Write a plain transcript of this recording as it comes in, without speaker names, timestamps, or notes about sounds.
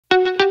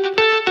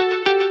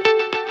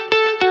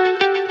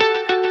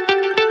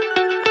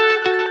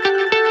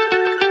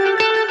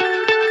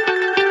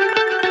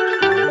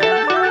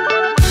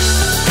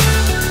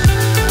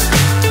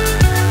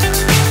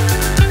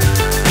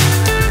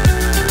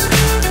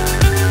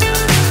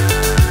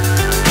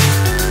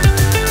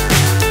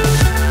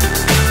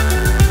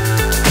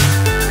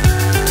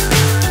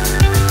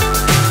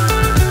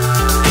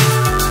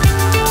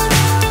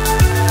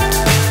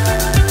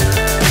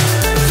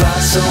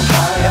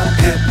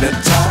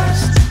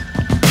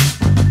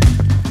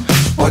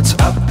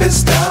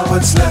is down,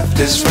 what's left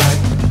is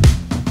right.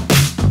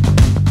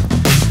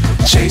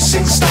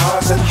 Chasing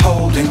stars and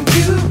holding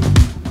you.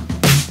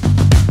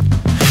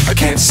 I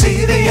can't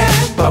see the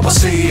end, but we'll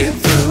see it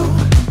through.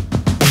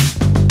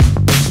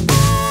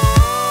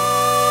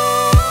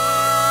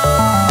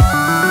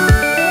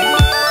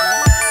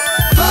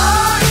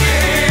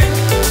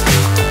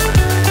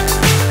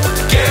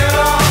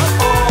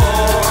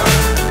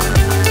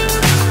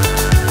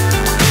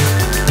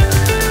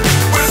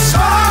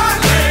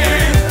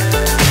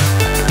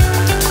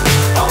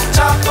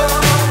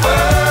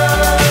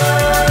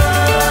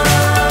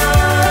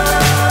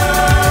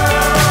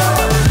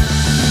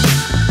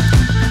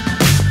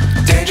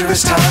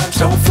 Dangerous times,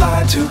 don't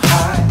fly too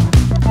high.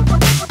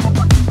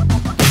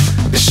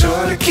 Be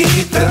sure to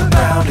keep the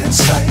ground in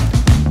sight.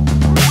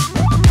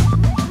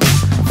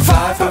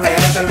 Fly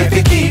forever if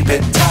you keep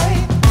it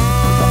tight.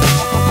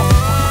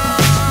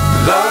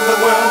 Love the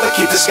world, but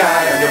keep the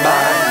sky on your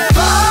mind.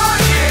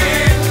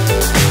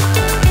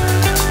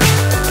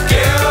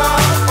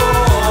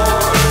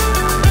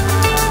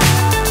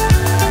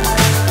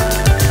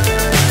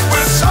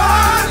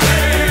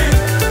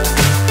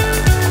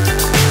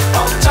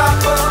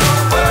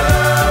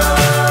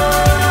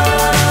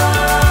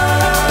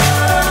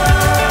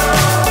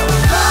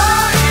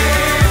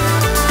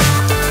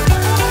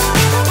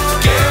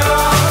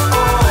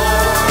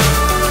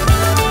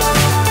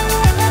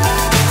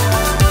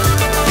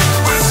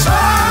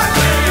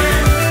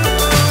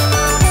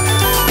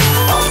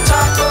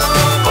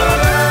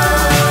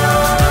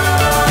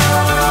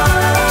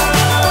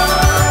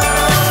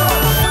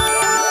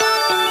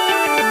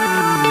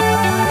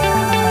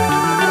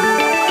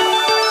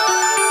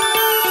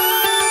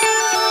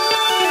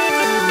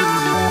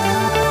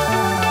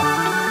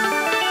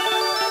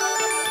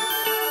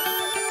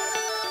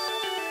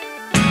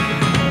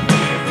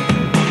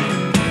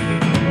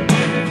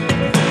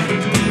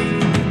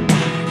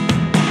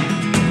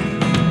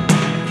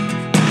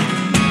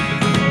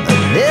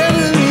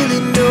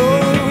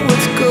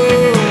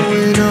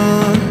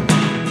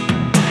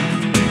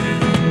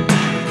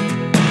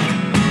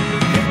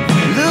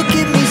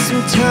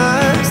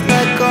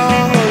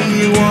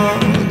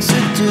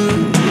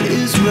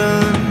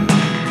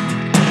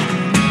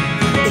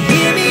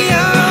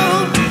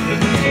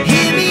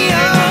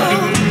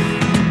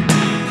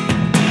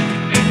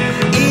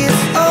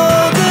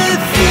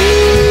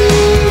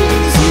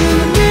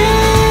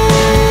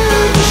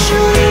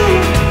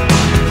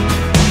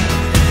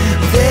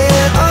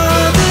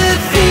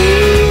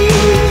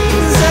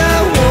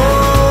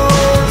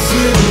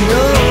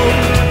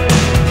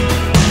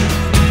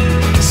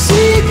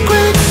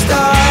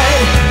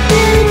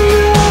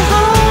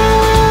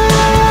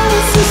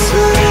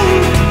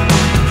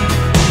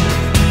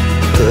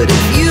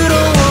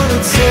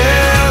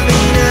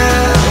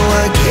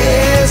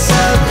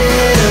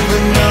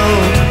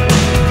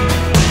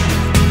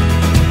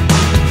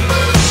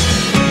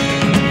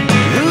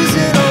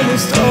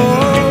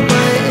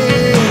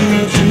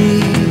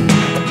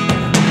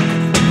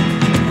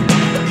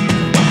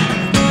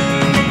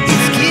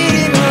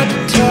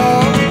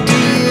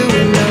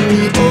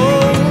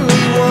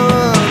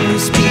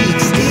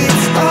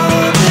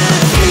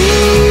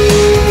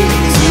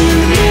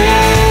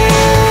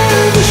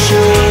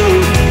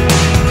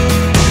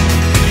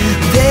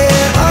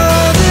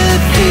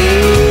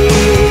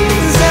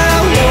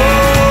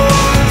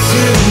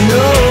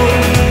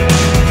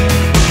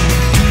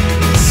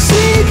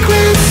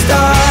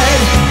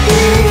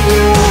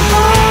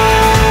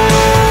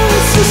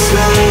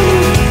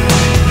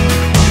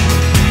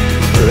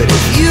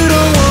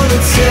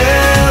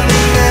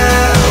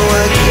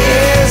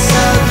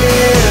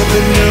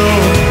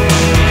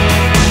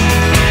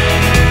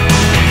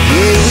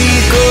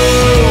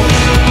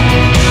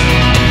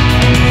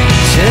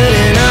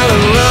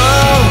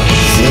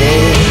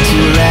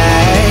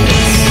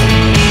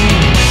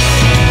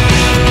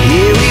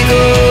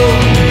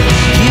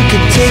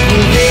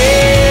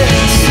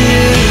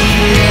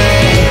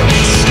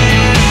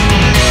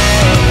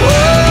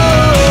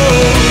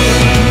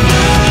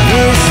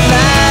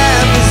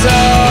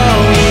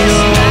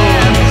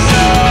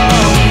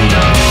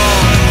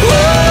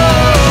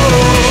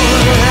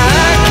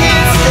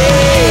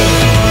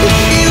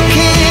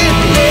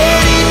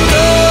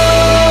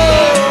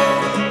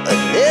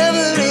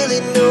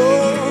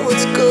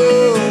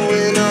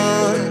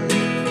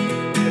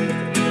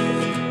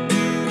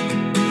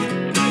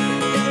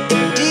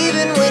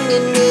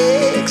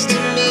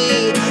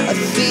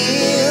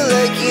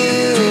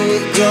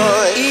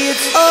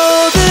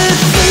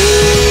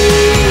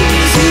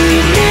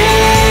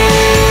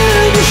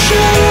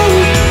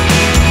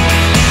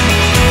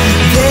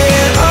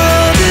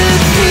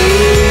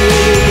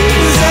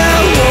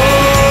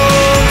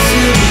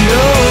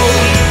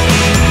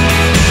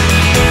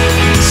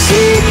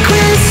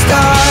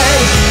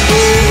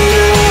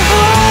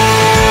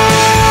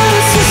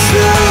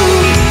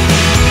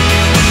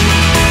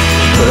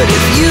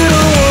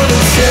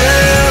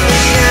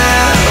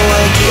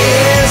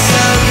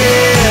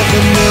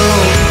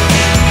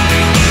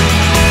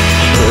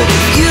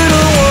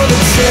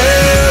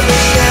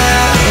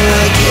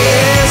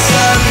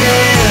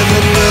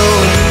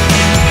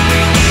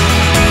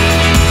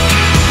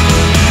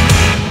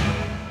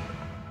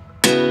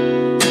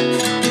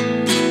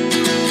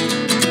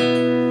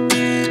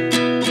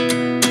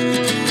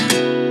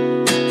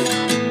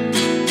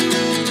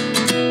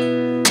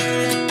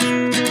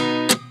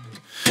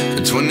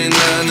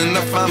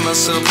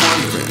 myself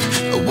wondering,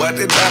 what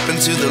did happen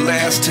to the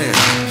last 10?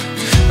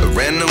 I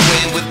ran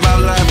away with my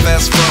life,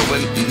 fast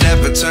forward,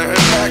 never turn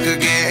back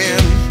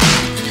again.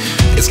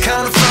 It's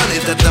kind of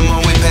funny that the more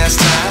we pass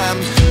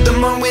time, the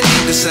more we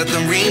need to set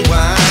them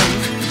rewind.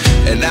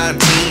 And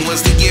 19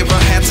 was the year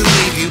I had to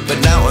leave you, but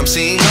now I'm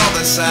seeing all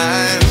the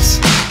signs.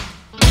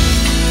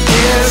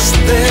 Is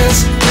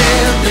this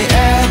really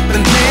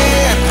happening?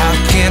 I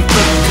can't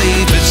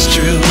believe it's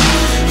true.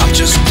 I'm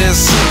just as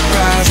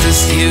surprised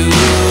as you.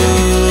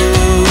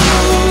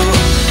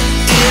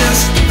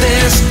 Is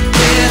this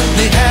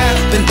really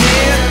happening?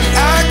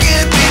 I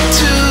can't be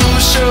too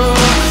sure,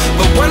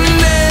 but one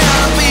day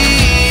I'll be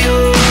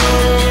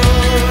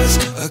yours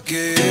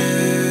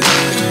again.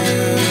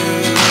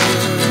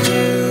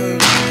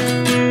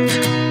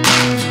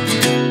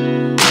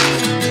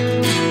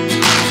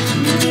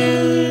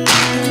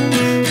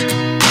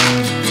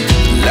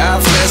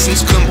 Life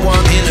lessons come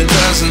one in a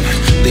dozen,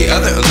 the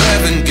other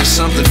 11 get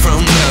something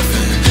from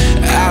nothing.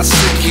 I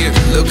sit here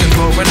looking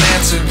for an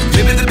answer.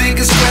 Maybe the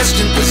biggest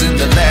question was in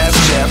the last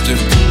chapter.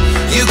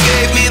 You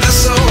gave me the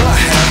soul I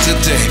have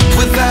today.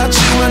 Without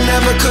you I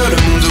never could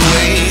have moved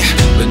away,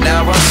 but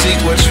now I see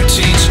what you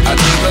teach. I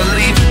do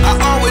believe I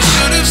always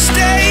should have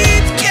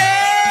stayed.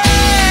 Yeah.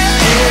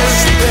 Is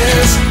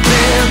this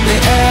really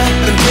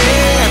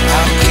happening?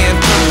 I can't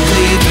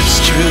believe it's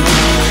true.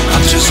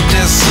 I'm just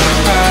as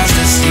surprised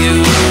as you.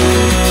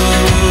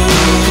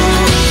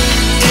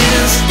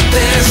 Is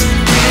this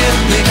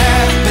really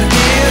happening?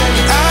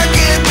 I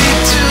can't be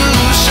too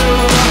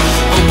sure,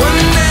 but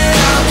one day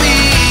I'll be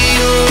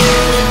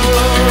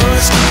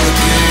yours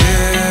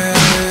again.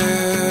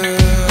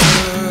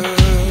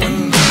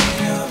 One day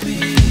I'll be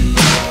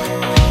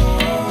yours.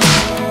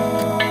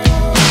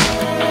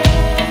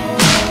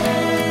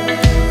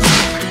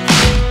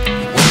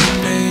 One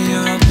day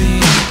I'll be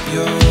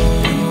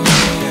yours.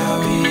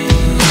 I'll be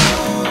yours.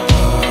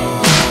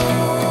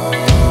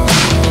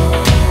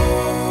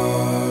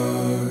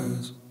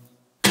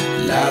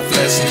 Life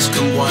lessons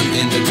come one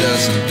in a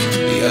dozen,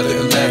 the other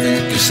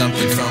 11 give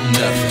something from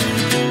nothing.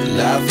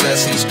 Life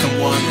lessons come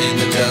one in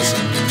a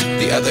dozen,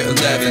 the other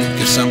 11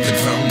 give something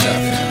from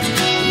nothing.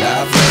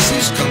 Life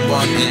lessons come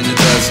one in a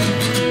dozen,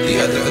 the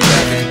other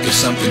 11 give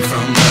something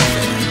from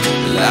nothing.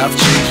 Life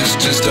changes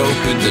just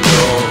open the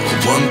door.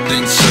 One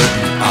thing's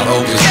certain, I'll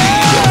always be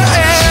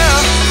yours.